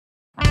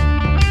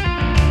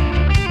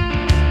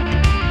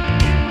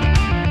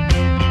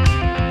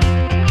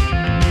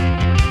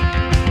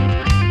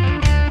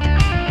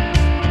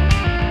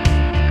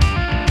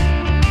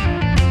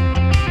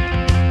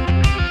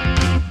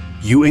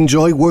You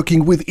enjoy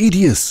working with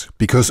Edius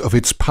because of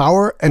its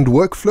power and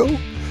workflow?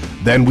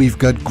 Then we've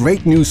got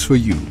great news for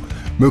you.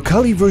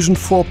 Mercalli version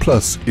 4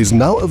 Plus is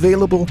now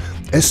available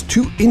as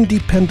 2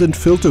 independent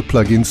filter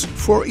plugins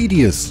for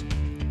Edius.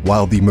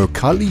 While the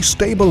Mercalli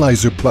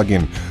Stabilizer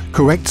plugin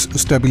corrects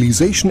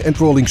stabilization and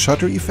rolling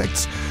shutter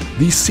effects,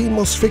 the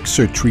CMOS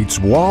Fixr treats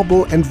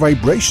wobble and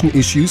vibration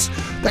issues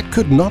that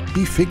could not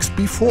be fixed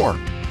before.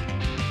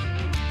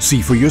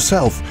 See for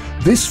yourself,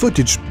 this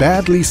footage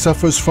badly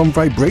suffers from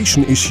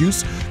vibration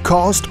issues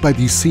caused by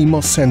the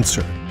CMOS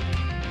sensor.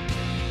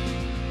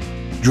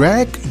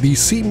 Drag the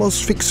CMOS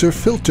Fixr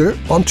filter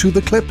onto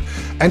the clip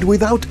and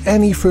without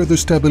any further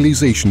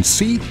stabilization,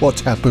 see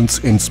what happens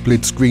in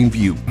split screen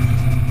view.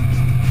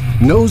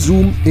 No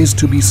zoom is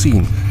to be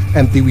seen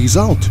and the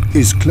result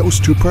is close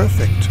to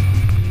perfect.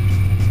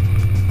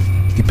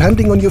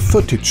 Depending on your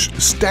footage,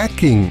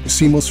 stacking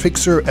CMOS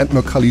Fixr and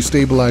Mercalli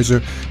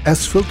Stabilizer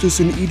as filters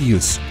in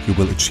Edius, you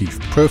will achieve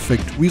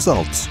perfect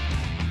results.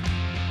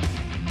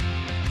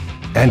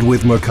 And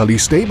with Mercalli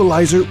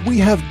Stabilizer, we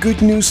have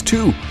good news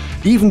too.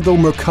 Even though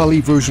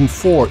Mercalli version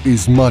 4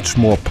 is much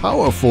more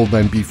powerful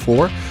than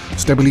before,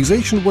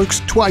 stabilization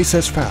works twice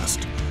as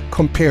fast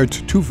compared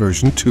to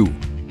version 2.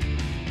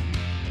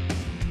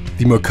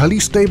 The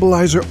Mercalli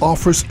Stabilizer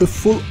offers a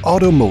full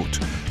auto mode,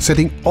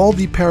 setting all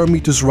the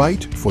parameters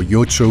right for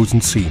your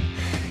chosen scene.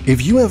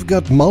 If you have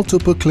got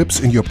multiple clips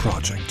in your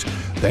project,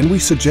 then we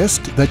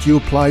suggest that you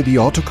apply the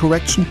auto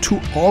correction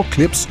to all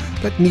clips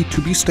that need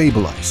to be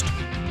stabilized.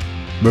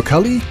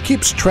 Mercalli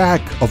keeps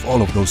track of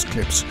all of those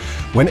clips.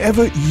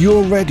 Whenever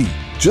you're ready,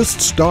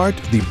 just start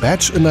the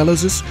batch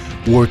analysis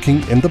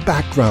working in the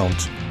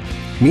background.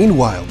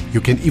 Meanwhile,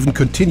 you can even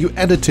continue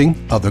editing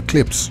other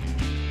clips.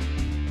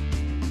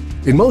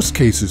 In most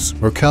cases,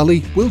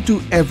 Mercalli will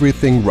do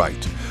everything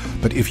right,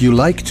 but if you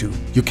like to,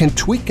 you can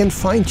tweak and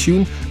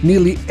fine-tune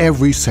nearly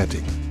every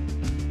setting.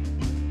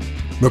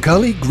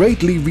 Mercalli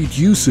greatly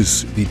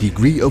reduces the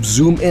degree of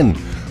zoom in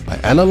by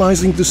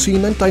analyzing the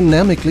scene and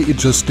dynamically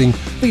adjusting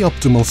the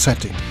optimal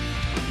setting.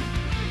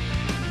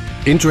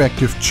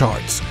 Interactive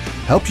charts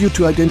help you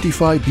to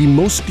identify the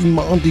most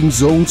demanding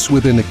zones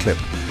within a clip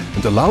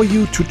and allow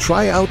you to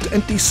try out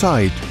and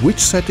decide which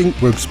setting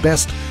works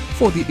best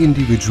for the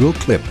individual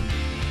clip.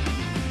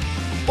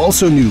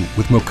 Also new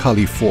with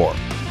Mercalli 4.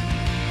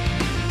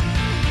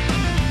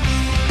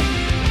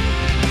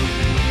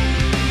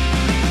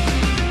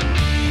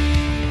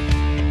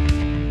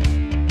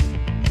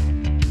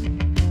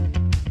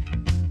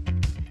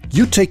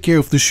 You take care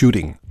of the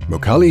shooting.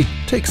 Mercalli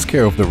takes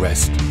care of the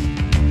rest.